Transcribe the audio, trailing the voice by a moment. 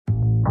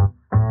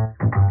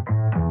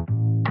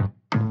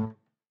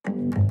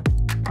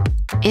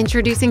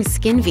Introducing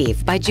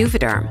SKINVIVE by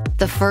JUVEDERM,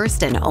 the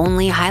first and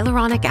only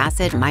hyaluronic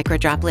acid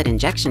microdroplet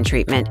injection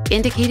treatment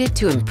indicated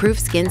to improve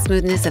skin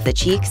smoothness of the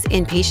cheeks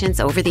in patients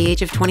over the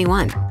age of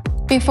 21.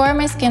 Before,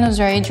 my skin was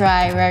very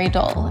dry, very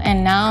dull,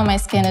 and now my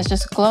skin is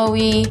just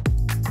glowy.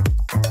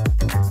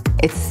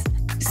 It's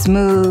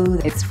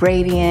smooth, it's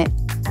radiant.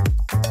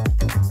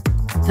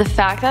 The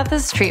fact that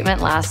this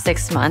treatment lasts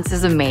 6 months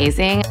is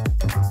amazing.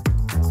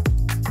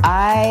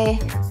 I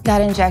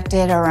got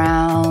injected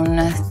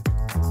around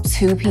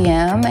 2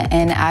 p.m.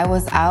 and I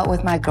was out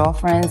with my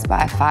girlfriends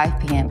by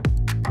 5 p.m.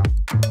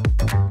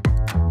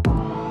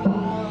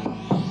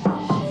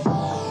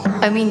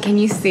 I mean, can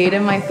you see it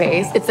in my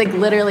face? It's like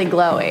literally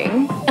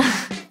glowing.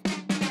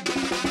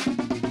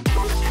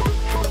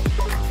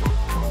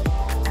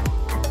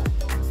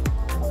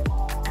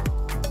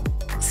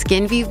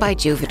 SKINVIVE by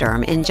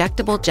JUVEDERM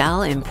injectable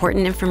gel.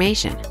 Important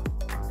information.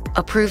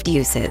 Approved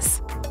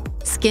uses.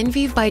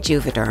 SKINVIVE by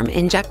JUVEDERM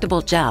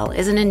injectable gel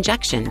is an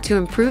injection to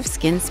improve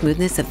skin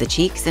smoothness of the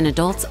cheeks in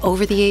adults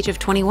over the age of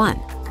 21.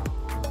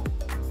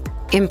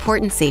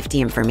 Important safety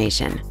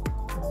information.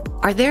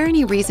 Are there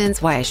any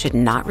reasons why I should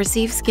not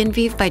receive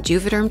SKINVIVE by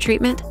JUVEDERM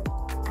treatment?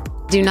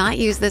 Do not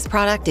use this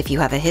product if you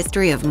have a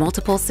history of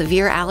multiple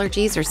severe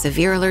allergies or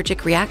severe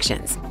allergic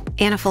reactions,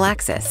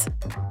 anaphylaxis.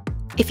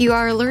 If you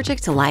are allergic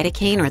to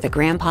lidocaine or the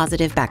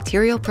gram-positive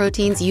bacterial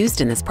proteins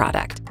used in this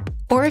product,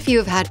 or if you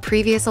have had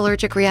previous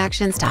allergic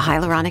reactions to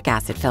hyaluronic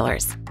acid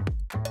fillers.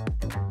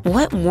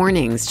 What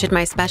warnings should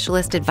my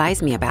specialist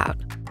advise me about?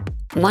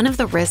 One of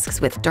the risks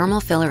with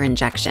dermal filler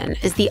injection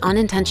is the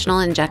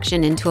unintentional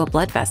injection into a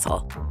blood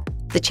vessel.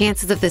 The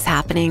chances of this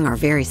happening are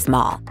very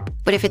small,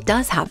 but if it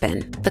does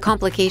happen, the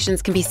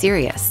complications can be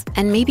serious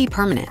and may be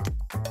permanent.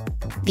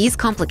 These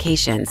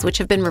complications, which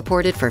have been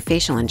reported for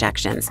facial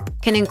injections,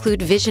 can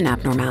include vision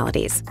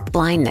abnormalities,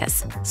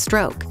 blindness,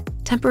 stroke,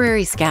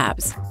 temporary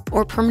scabs,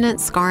 or permanent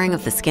scarring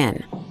of the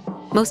skin.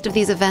 Most of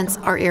these events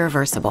are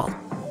irreversible.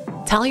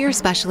 Tell your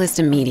specialist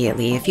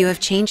immediately if you have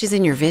changes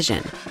in your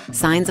vision,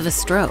 signs of a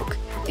stroke,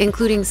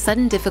 including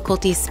sudden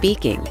difficulty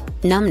speaking,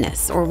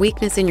 numbness or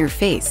weakness in your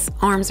face,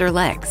 arms, or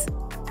legs,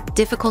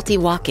 difficulty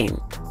walking,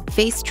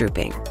 face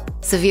drooping,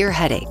 severe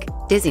headache,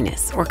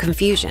 dizziness, or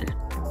confusion,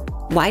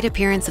 white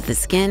appearance of the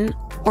skin,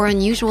 or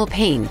unusual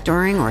pain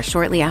during or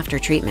shortly after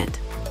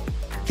treatment.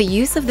 The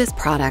use of this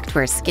product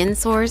where skin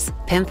sores,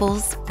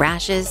 pimples,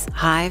 rashes,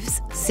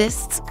 hives,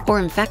 cysts, or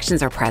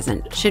infections are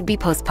present should be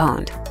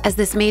postponed, as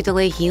this may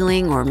delay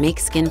healing or make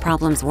skin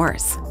problems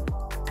worse.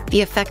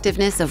 The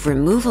effectiveness of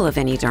removal of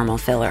any dermal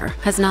filler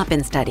has not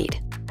been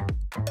studied.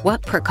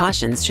 What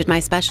precautions should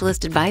my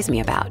specialist advise me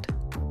about?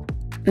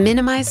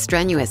 Minimize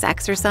strenuous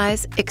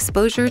exercise,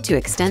 exposure to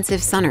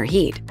extensive sun or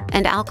heat,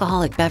 and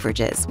alcoholic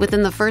beverages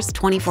within the first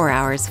 24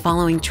 hours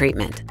following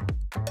treatment.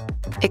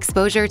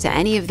 Exposure to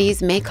any of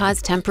these may cause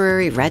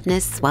temporary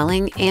redness,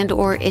 swelling,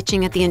 and/or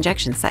itching at the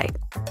injection site.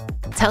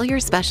 Tell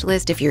your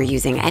specialist if you're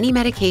using any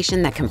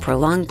medication that can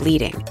prolong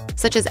bleeding,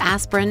 such as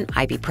aspirin,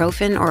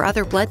 ibuprofen, or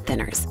other blood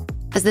thinners,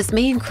 as this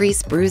may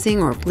increase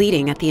bruising or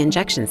bleeding at the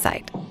injection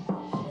site.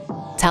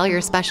 Tell your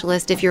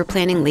specialist if you're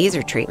planning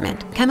laser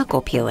treatment,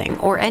 chemical peeling,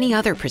 or any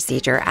other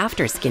procedure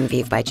after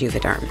SKINVIVE by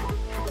JUVEDERM.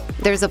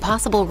 There's a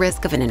possible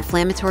risk of an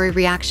inflammatory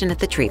reaction at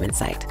the treatment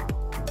site.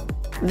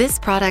 This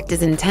product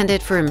is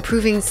intended for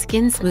improving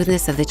skin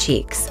smoothness of the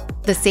cheeks.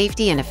 The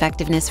safety and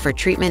effectiveness for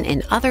treatment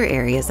in other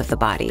areas of the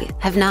body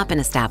have not been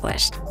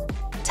established.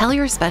 Tell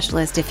your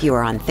specialist if you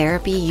are on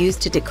therapy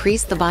used to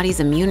decrease the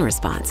body's immune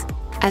response,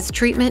 as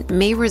treatment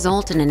may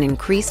result in an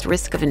increased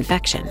risk of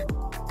infection.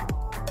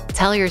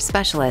 Tell your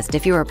specialist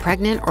if you are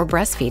pregnant or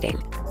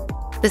breastfeeding.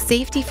 The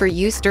safety for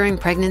use during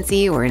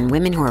pregnancy or in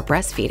women who are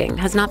breastfeeding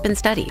has not been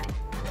studied.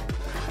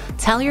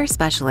 Tell your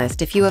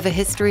specialist if you have a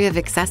history of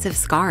excessive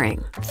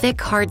scarring,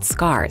 thick, hard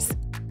scars.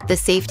 The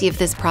safety of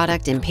this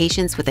product in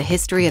patients with a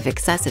history of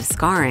excessive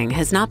scarring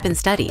has not been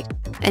studied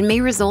and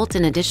may result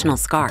in additional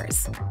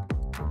scars.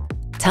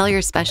 Tell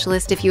your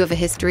specialist if you have a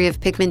history of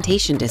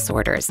pigmentation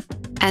disorders,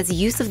 as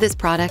use of this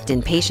product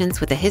in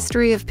patients with a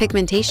history of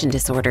pigmentation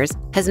disorders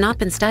has not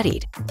been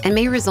studied and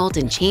may result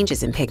in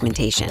changes in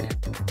pigmentation.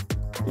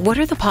 What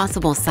are the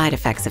possible side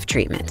effects of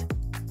treatment?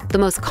 The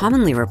most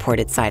commonly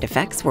reported side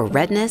effects were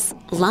redness,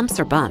 lumps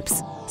or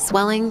bumps,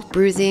 swelling,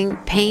 bruising,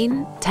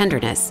 pain,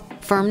 tenderness,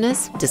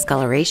 firmness,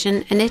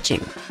 discoloration, and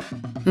itching.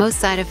 Most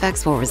side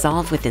effects will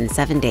resolve within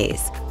 7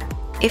 days.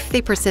 If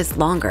they persist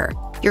longer,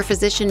 your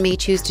physician may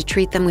choose to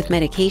treat them with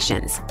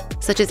medications,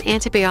 such as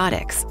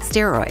antibiotics,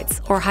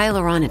 steroids, or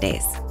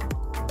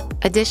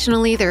hyaluronidase.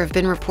 Additionally, there have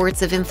been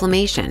reports of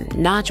inflammation,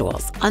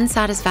 nodules,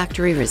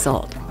 unsatisfactory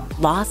result,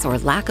 loss or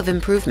lack of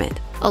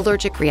improvement,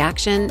 allergic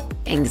reaction,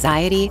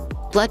 anxiety,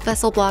 blood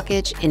vessel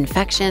blockage,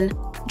 infection,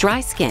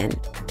 dry skin,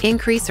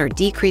 increase or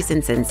decrease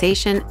in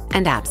sensation,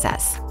 and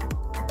abscess.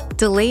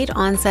 Delayed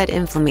onset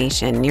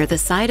inflammation near the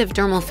site of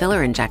dermal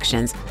filler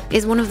injections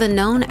is one of the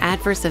known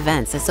adverse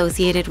events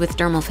associated with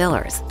dermal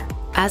fillers.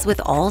 As with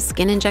all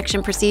skin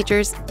injection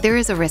procedures, there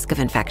is a risk of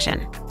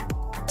infection.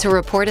 To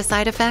report a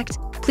side effect,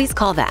 please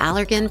call the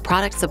Allergan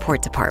Product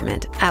Support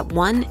Department at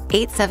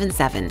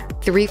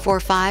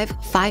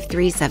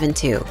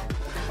 1-877-345-5372.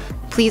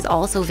 Please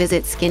also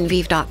visit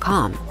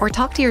SKINVIVE.com or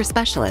talk to your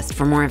specialist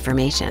for more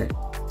information.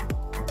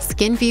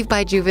 SKINVIVE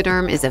by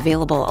JUVEDERM is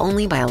available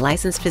only by a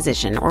licensed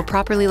physician or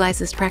properly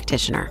licensed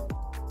practitioner.